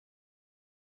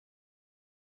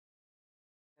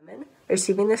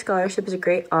Receiving the scholarship is a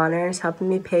great honor and is helping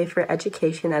me pay for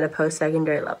education at a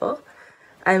post-secondary level.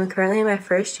 I am currently in my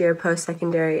first year of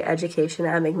post-secondary education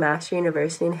at McMaster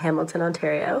University in Hamilton,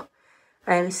 Ontario.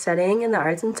 I am studying in the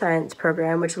Arts and Science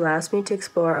program, which allows me to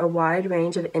explore a wide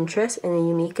range of interests in a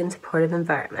unique and supportive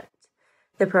environment.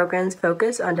 The program's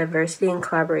focus on diversity and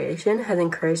collaboration has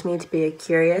encouraged me to be a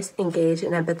curious, engaged,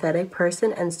 and empathetic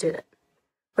person and student.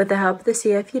 With the help of the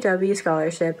CFUW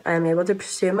scholarship, I am able to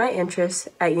pursue my interests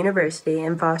at university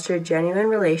and foster genuine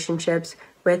relationships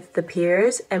with the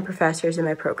peers and professors in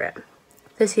my program.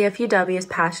 The CFUW is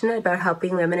passionate about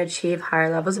helping women achieve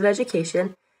higher levels of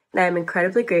education, and I am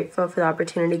incredibly grateful for the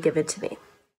opportunity given to me.